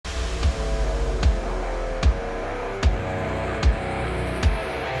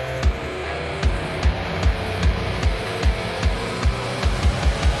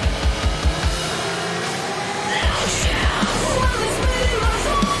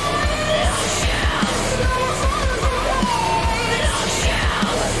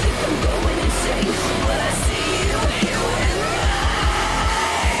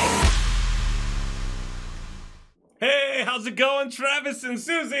Travis and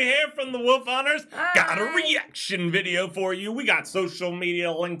Susie here from the Wolf HunterZ. Got a reaction video for you. We got social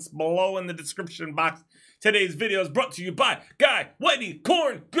media links below in the description box. Today's video is brought to you by Guy Whitey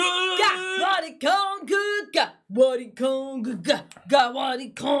Corn Good. Guy Whitey Corn Good. Guy Whitey Corn Good. Guy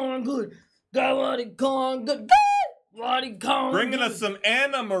Whitey Corn Good. Guy Whitey Corn Good. Guy Whitey Corn Good. Bringing us some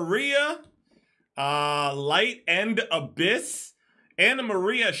Anna-Maria, Light&Abyss.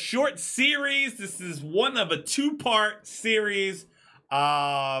 Anna-Maria short series. This is one of a two-part series.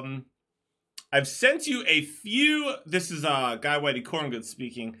 I've sent you a few. This is Guy Whitey Corngood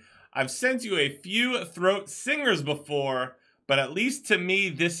speaking. I've sent you a few throat singers before, but at least to me,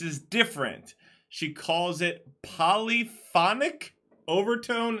 this is different. She calls it polyphonic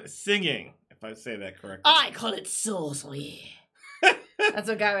overtone singing, if I say that correctly. I call it so sweet. That's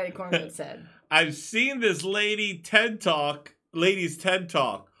what Guy Whitey Corngood said. I've seen this lady's TED Talk,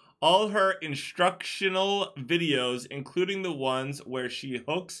 all her instructional videos, including the ones where she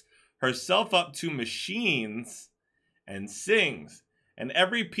hooks herself up to machines and sings. And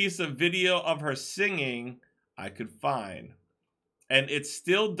every piece of video of her singing I could find. And it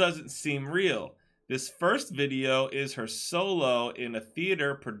still doesn't seem real. This first video is her solo in a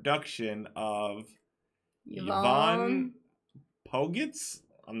theater production of Yvonne Pouget's,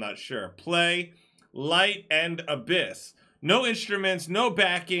 I'm not sure, play Light&Abyss. No instruments, no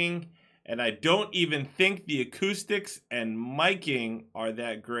backing, and I don't even think the acoustics and miking are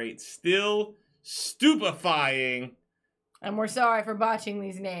that great. Still stupefying. And we're sorry for botching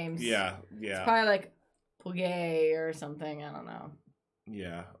these names. Yeah. It's probably like Pouget or something. I don't know.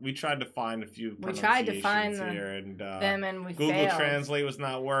 Yeah, we tried to find a few. We tried to find here, and them, and we Google failed. Translate was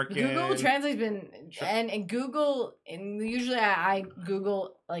not working. Google Translate's been and Google, and usually I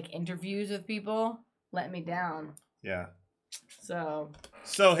Google like interviews with people, let me down. Yeah. So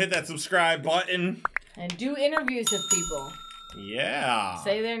hit that subscribe button and do interviews with people. Yeah.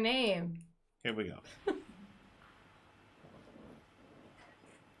 Say their name. Here we go.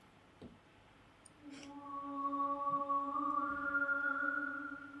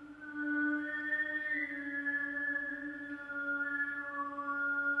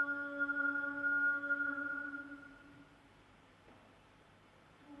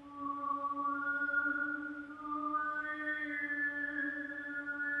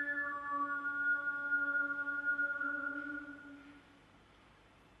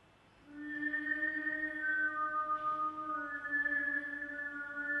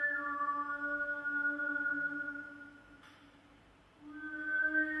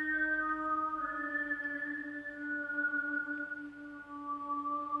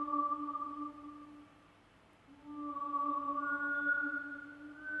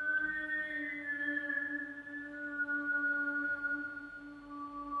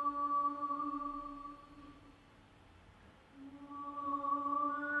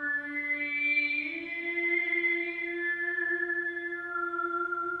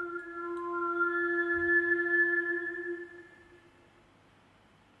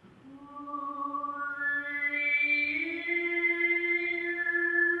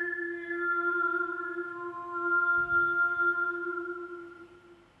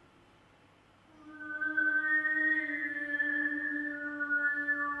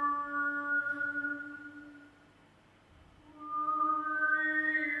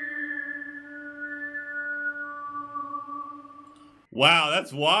 Wow,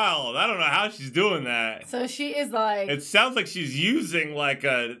 that's wild. I don't know how she's doing that. So she is like... It sounds like she's using like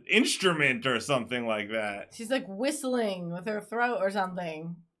an instrument or something like that. She's like whistling with her throat or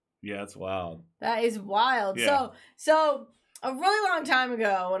something. Yeah, that's wild. That is wild. Yeah. So a really long time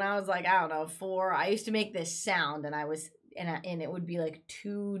ago when I was like, I don't know, 4, I used to make this sound and and it would be like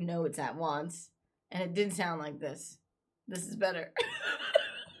 2 notes at once. And it didn't sound like this. This is better.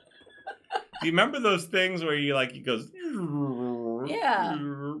 Do you remember those things where you like, it goes... Yeah.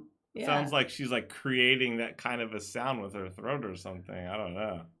 Sounds like she's like creating that kind of a sound with her throat or something. I don't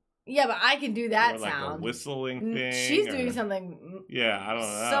know. Yeah, but I can do that or like sound. A whistling thing. She's doing something. Yeah, I don't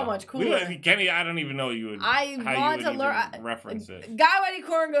know. So much cooler. Kenny, I don't even know you would. I want to learn. Reference it. Guy Whitey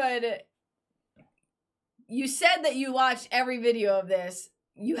Corngood. You said that you watched every video of this.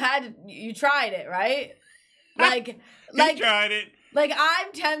 You tried it, right? You tried it. Like,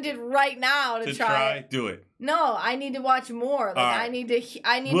 I'm tempted right now to try it. Do it. No, I need to watch more. Like, right. I need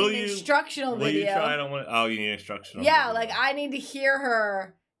an instructional video. Will you try it? Oh, you need instructional. Yeah, video. like, I need to hear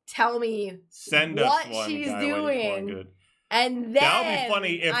her tell me what she's doing. And then that would be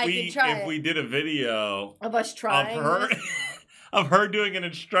funny if we did a video of us trying of her doing an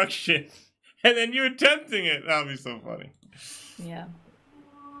instruction and then you attempting it. That would be so funny. Yeah.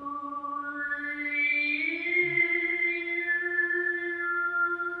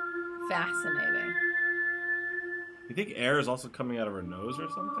 fascinating. You think air is also coming out of her nose or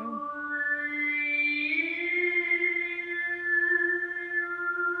something?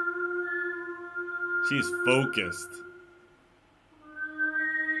 She's focused.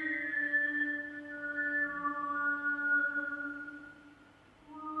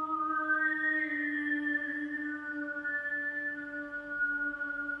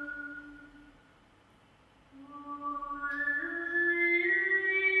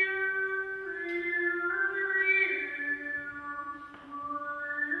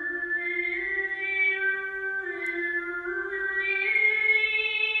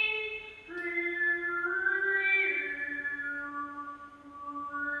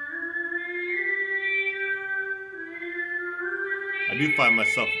 I do find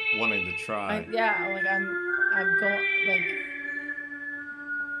myself wanting to try. Yeah, like I'm going like.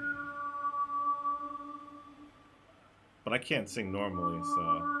 But I can't sing normally,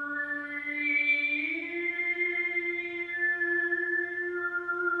 so.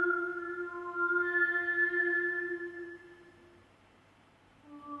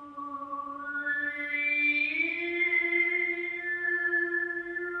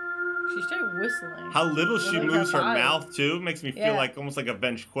 She started whistling. How little she Like moves her body. mouth too makes me feel Yeah. like almost like a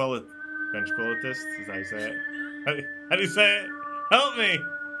ventriloquist. Ventriloquist? Is that how you say it? How do you say it? Help me!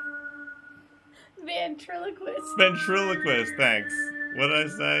 Ventriloquist. Ventriloquist, thanks. What did I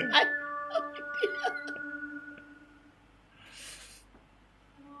say? I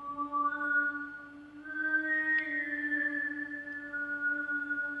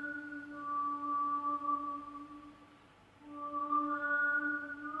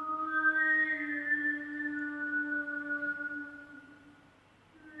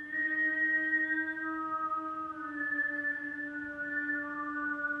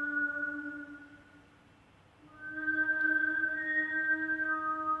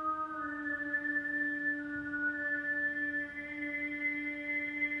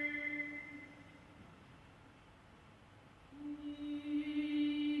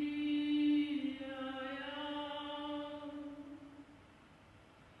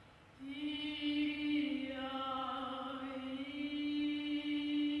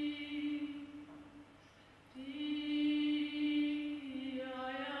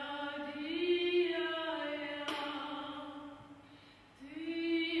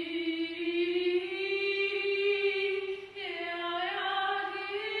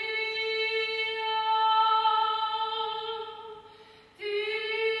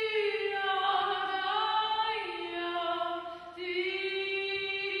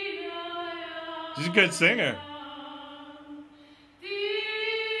She's a good singer.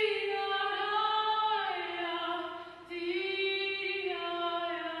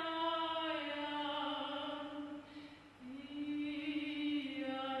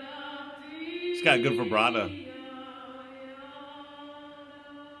 She's got good vibrato.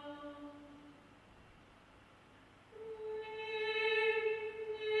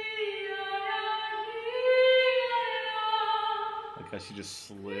 Like how she just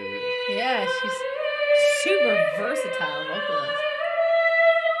slid it. Yeah, she's super versatile vocalist.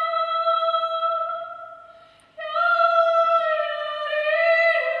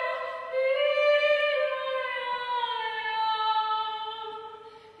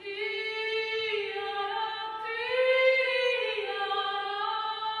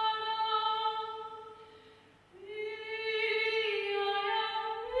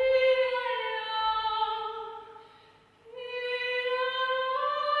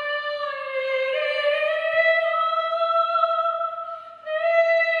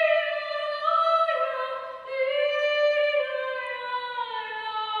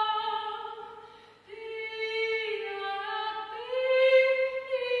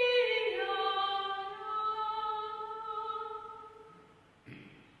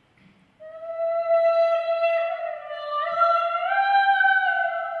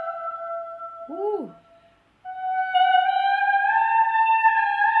 Woo!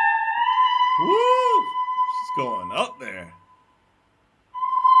 Woo! She's going up there.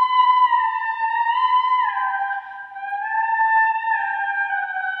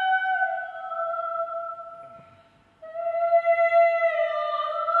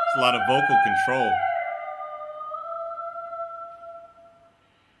 It's a lot of vocal control.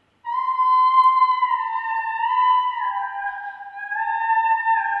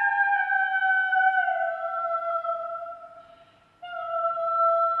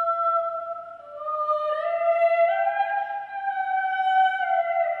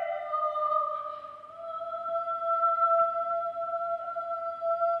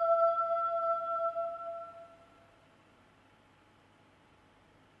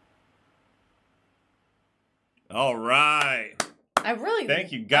 All right.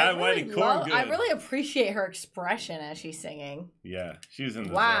 Thank you, Guy Whitey Corngood. I really appreciate her expression as she's singing. Yeah, she's in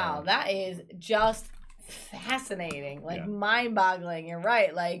the wow, zone. that is just fascinating. Like mind-boggling. You're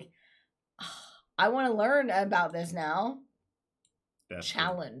right. Like I want to learn about this now.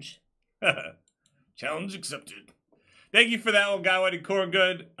 Challenge. Challenge accepted. Thank you for that one, Guy Whitey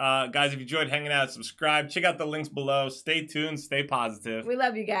Corngood. Guys, if you enjoyed hanging out, subscribe. Check out the links below. Stay tuned. Stay positive. We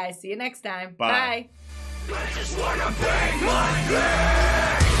love you guys. See you next time. Bye. Bye. I just wanna bang my